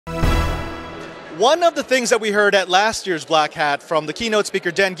One of the things that we heard at last year's Black Hat from the keynote speaker,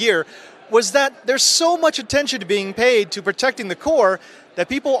 Dan Gear, was that there's so much attention being paid to protecting the core that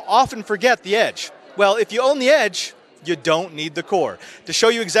people often forget the edge. Well, if you own the edge, you don't need the core. To show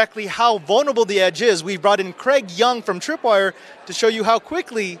you exactly how vulnerable the edge is, we brought in Craig Young from Tripwire to show you how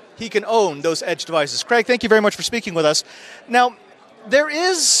quickly he can own those edge devices. Craig, thank you very much for speaking with us. Now, there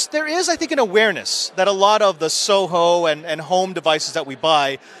is, I think, an awareness that a lot of the Soho and home devices that we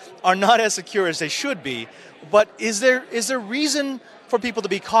buy are not as secure as they should be, but is there reason for people to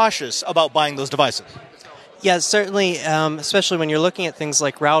be cautious about buying those devices? Yeah, certainly, especially when you're looking at things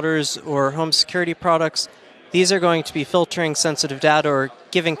like routers or home security products. These are going to be filtering sensitive data or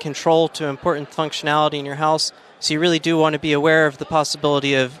giving control to important functionality in your house. So you really do want to be aware of the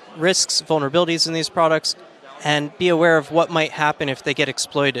possibility of risks, vulnerabilities in these products, and be aware of what might happen if they get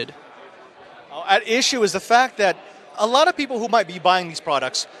exploited. At issue is the fact that a lot of people who might be buying these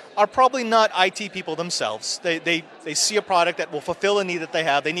products are probably not IT people themselves. They see a product that will fulfill a need that they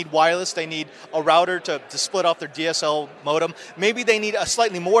have. They need wireless, they need a router to split off their DSL modem. Maybe they need a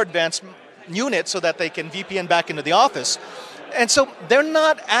slightly more advanced unit so that they can VPN back into the office. And so they're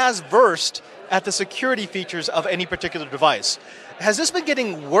not as versed at the security features of any particular device. Has this been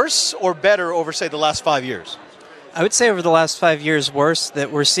getting worse or better over, say, the last 5 years? I would say over the last 5 years worse,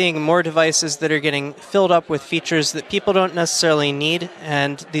 that we're seeing more devices that are getting filled up with features that people don't necessarily need,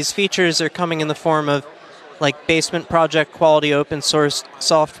 and these features are coming in the form of like basement project quality open source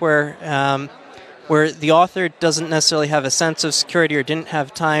software, where the author doesn't necessarily have a sense of security or didn't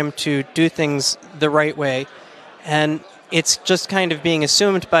have time to do things the right way. And it's just kind of being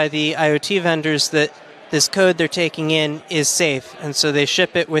assumed by the IoT vendors that this code they're taking in is safe, and so they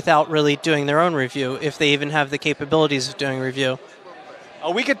ship it without really doing their own review, if they even have the capabilities of doing review.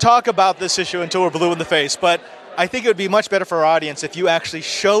 We could talk about this issue until we're blue in the face, but I think it would be much better for our audience if you actually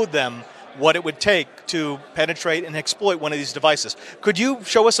showed them what it would take to penetrate and exploit one of these devices. Could you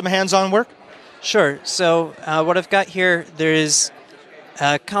show us some hands-on work? Sure. So what I've got here, there is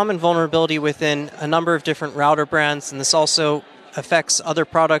a common vulnerability within a number of different router brands, and this also affects other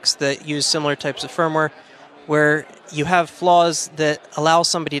products that use similar types of firmware, where you have flaws that allow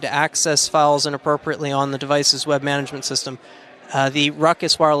somebody to access files inappropriately on the device's web management system. The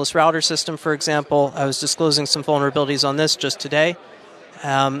Ruckus wireless router system, for example, I was disclosing some vulnerabilities on this just today.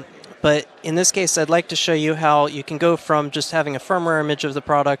 But in this case, I'd like to show you how you can go from just having a firmware image of the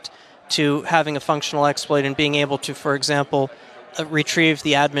product to having a functional exploit and being able to, for example, retrieve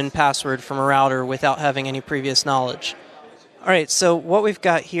the admin password from a router without having any previous knowledge. All right, so what we've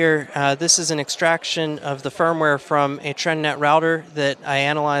got here, this is an extraction of the firmware from a TrendNet router that I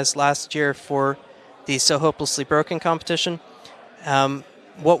analyzed last year for the So Hopelessly Broken competition.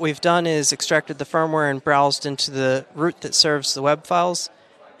 What we've done is extracted the firmware and browsed into the root that serves the web files,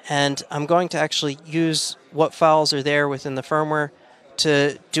 and I'm going to actually use what files are there within the firmware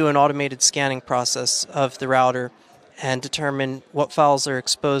to do an automated scanning process of the router and determine what files are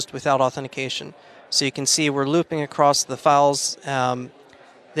exposed without authentication. So you can see we're looping across the files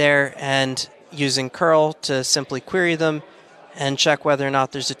there and using curl to simply query them and check whether or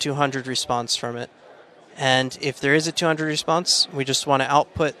not there's a 200 response from it. And if there is a 200 response, we just want to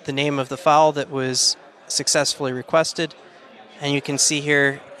output the name of the file that was successfully requested. And you can see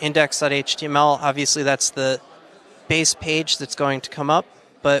here index.html, obviously that's the base page that's going to come up,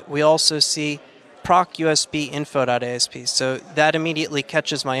 but we also see proc USB info.asp. So that immediately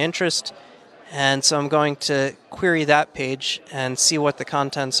catches my interest. And so I'm going to query that page and see what the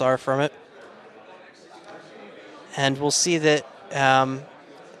contents are from it. And we'll see that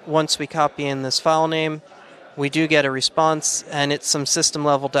once we copy in this file name, we do get a response, and it's some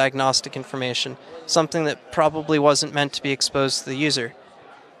system-level diagnostic information, something that probably wasn't meant to be exposed to the user.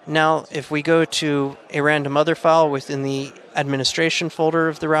 Now, if we go to a random other file within the administration folder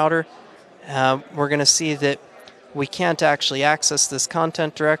of the router, we're going to see that we can't actually access this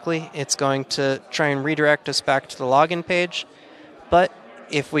content directly. It's going to try and redirect us back to the login page. But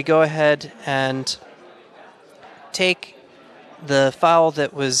if we go ahead and take the file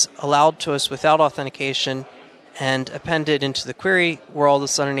that was allowed to us without authentication and append it into the query, we're all of a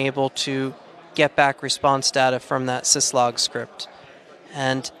sudden able to get back response data from that syslog script.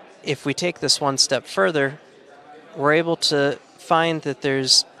 And if we take this one step further, we're able to find that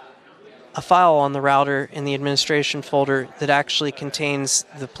there's a file on the router in the administration folder that actually contains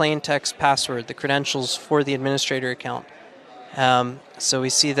the plain text password, the credentials for the administrator account. So we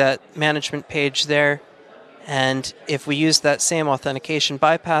see that management page there, and if we use that same authentication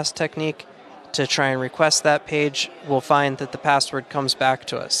bypass technique to try and request that page, we'll find that the password comes back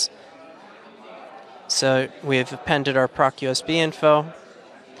to us. So we've appended our proc USB info,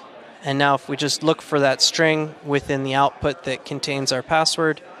 And now if we just look for that string within the output that contains our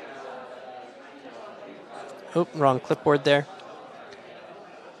password. Oh, wrong clipboard there.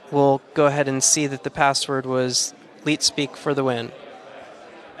 We'll go ahead and see that the password was LeetSpeak for the win.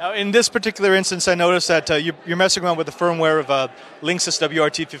 Now, in this particular instance, I noticed that you're messing around with the firmware of Linksys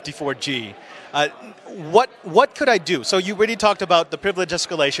WRT54G. What could I do? So you already talked about the privilege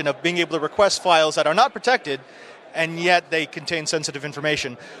escalation of being able to request files that are not protected, and yet they contain sensitive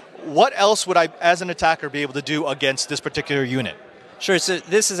information. What else would I, as an attacker, be able to do against this particular unit? Sure, so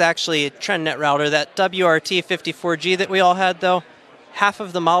this is actually a TrendNet router. That WRT54G that we all had, though, half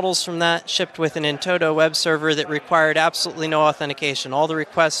of the models from that shipped with an in-toto web server that required absolutely no authentication. All the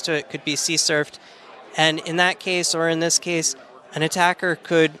requests to it could be C-surfed. And in that case, or in this case, an attacker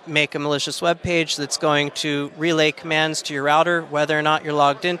could make a malicious web page that's going to relay commands to your router, whether or not you're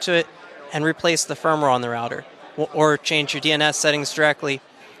logged into it, and replace the firmware on the router, or change your DNS settings directly.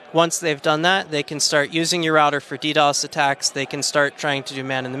 Once they've done that, they can start using your router for DDoS attacks. They can start trying to do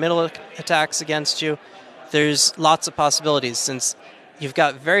man-in-the-middle attacks against you. There's lots of possibilities. Since you've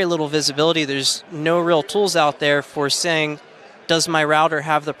got very little visibility, there's no real tools out there for saying, does my router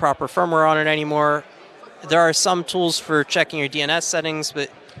have the proper firmware on it anymore? There are some tools for checking your DNS settings,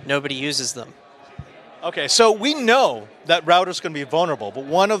 but nobody uses them. Okay, so we know that routers can be vulnerable, but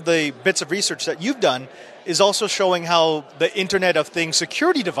one of the bits of research that you've done is also showing how the Internet of Things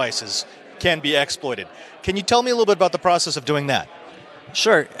security devices can be exploited. Can you tell me a little bit about the process of doing that?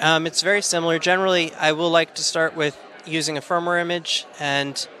 Sure. It's very similar. Generally, I will like to start with using a firmware image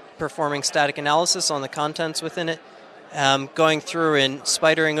and performing static analysis on the contents within it, going through and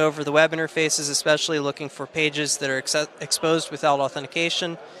spidering over the web interfaces, especially looking for pages that are exposed without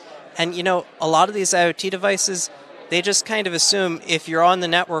authentication. And, you know, a lot of these IoT devices, they just kind of assume if you're on the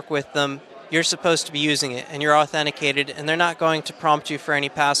network with them, you're supposed to be using it and you're authenticated, and they're not going to prompt you for any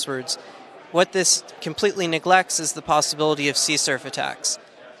passwords. What this completely neglects is the possibility of CSRF attacks.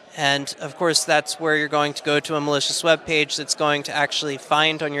 And, of course, that's where you're going to go to a malicious web page that's going to actually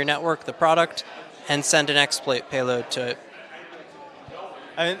find on your network the product and send an exploit payload to it.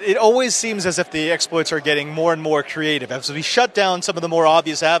 And it always seems as if the exploits are getting more and more creative. As we shut down some of the more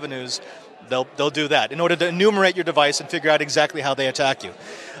obvious avenues, they'll do that in order to enumerate your device and figure out exactly how they attack you.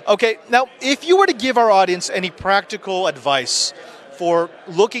 Okay, now, if you were to give our audience any practical advice for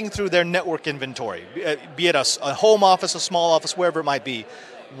looking through their network inventory, be it a home office, a small office, wherever it might be,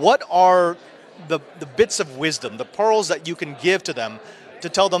 what are the bits of wisdom, the pearls that you can give to them to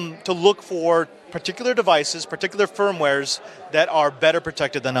tell them to look for particular devices, particular firmwares that are better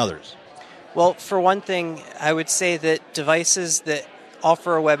protected than others? Well, for one thing, I would say that devices that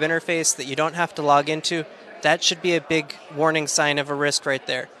offer a web interface that you don't have to log into, that should be a big warning sign of a risk right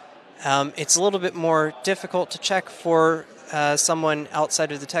there. It's a little bit more difficult to check for someone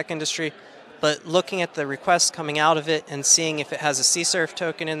outside of the tech industry, but looking at the requests coming out of it and seeing if it has a CSRF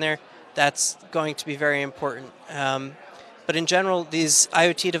token in there, that's going to be very important. But in general, these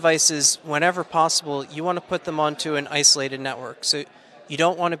IoT devices, whenever possible, you want to put them onto an isolated network. So you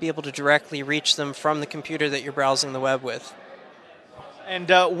don't want to be able to directly reach them from the computer that you're browsing the web with. And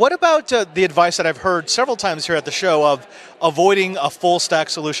what about the advice that I've heard several times here at the show of avoiding a full stack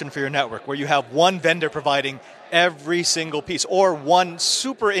solution for your network, where you have one vendor providing every single piece, or one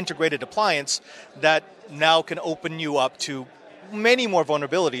super integrated appliance that now can open you up to many more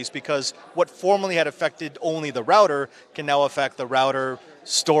vulnerabilities, because what formerly had affected only the router can now affect the router,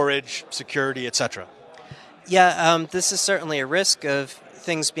 storage, security, etc.? Yeah, this is certainly a risk of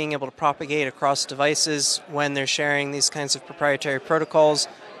things being able to propagate across devices when they're sharing these kinds of proprietary protocols.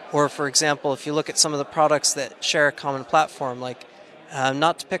 Or, for example, if you look at some of the products that share a common platform, like,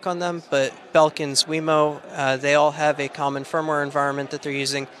 not to pick on them, but Belkin's Wemo, they all have a common firmware environment that they're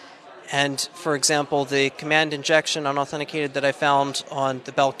using. And, for example, the command injection unauthenticated that I found on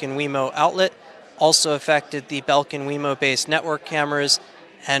the Belkin Wemo outlet also affected the Belkin Wemo-based network cameras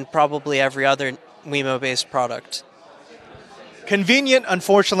and probably every other Wemo-based product. Convenient,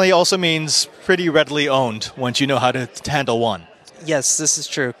 unfortunately, also means pretty readily owned once you know how to handle one. Yes, this is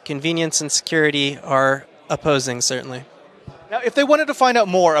true. Convenience and security are opposing, certainly. Now, if they wanted to find out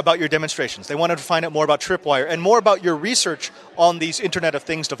more about your demonstrations, they wanted to find out more about Tripwire and more about your research on these Internet of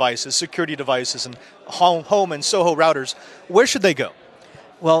Things devices, security devices, and home and Soho routers, where should they go?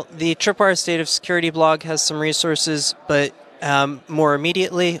 Well, the Tripwire State of Security blog has some resources, but more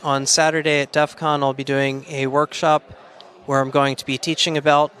immediately on Saturday at DEF CON, I'll be doing a workshop where I'm going to be teaching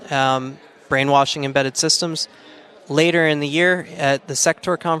about brainwashing embedded systems. Later in the year at the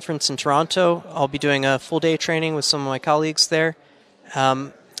Sector Conference in Toronto, I'll be doing a full-day training with some of my colleagues there.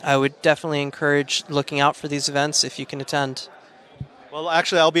 I would definitely encourage looking out for these events if you can attend. Well,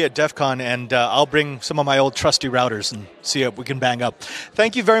 actually, I'll be at DEF CON, and I'll bring some of my old trusty routers and see if we can bang up.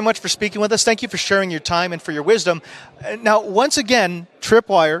 Thank you very much for speaking with us. Thank you for sharing your time and for your wisdom. Now, once again,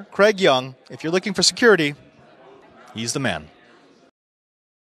 Tripwire, Craig Young, if you're looking for security, he's the man.